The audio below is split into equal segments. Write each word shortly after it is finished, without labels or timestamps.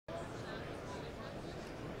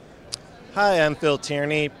Hi, I'm Phil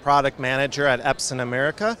Tierney, Product Manager at Epson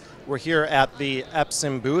America. We're here at the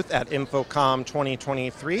Epson booth at InfoComm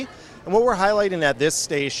 2023. And what we're highlighting at this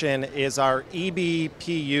station is our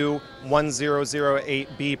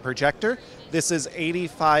EB-PU1008B projector. This is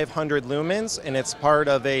 8,500 lumens, and it's part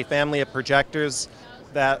of a family of projectors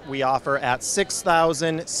that we offer at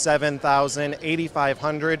 6,000, 7,000,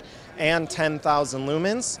 8,500, and 10,000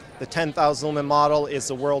 lumens. The 10,000 lumen model is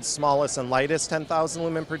the world's smallest and lightest 10,000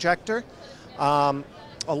 lumen projector. A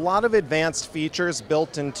lot of advanced features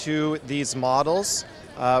built into these models.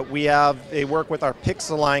 They work with our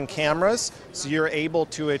pixel-line cameras, so you're able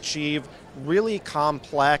to achieve really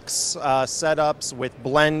complex setups with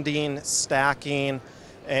blending, stacking,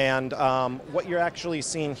 and what you're actually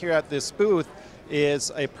seeing here at this booth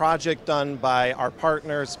is a project done by our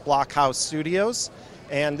partners, Blockhouse Studios.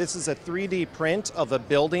 And this is a 3D print of a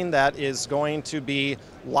building that is going to be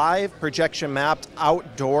live projection mapped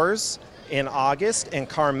outdoors in August in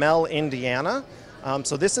Carmel, Indiana.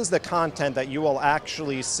 So this is the content that you will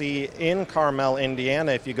actually see in Carmel,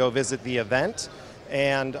 Indiana if you go visit the event.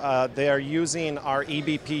 And they are using our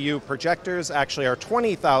EB-PU projectors, actually our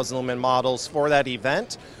 20,000 lumen models for that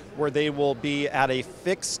event, where they will be at a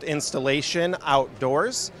fixed installation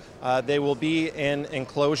outdoors. They will be in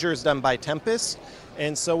enclosures done by Tempest.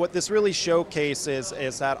 And so what this really showcases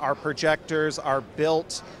is that our projectors are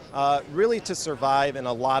built really to survive in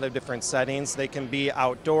a lot of different settings. They can be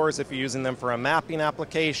outdoors if you're using them for a mapping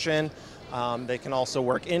application. They can also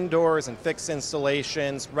work indoors in fixed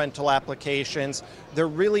installations, rental applications. They're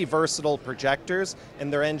really versatile projectors,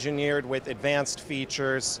 and they're engineered with advanced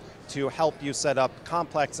features to help you set up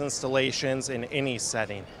complex installations in any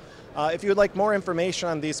setting. If you would like more information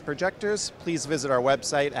on these projectors, please visit our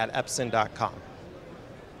website at epson.com.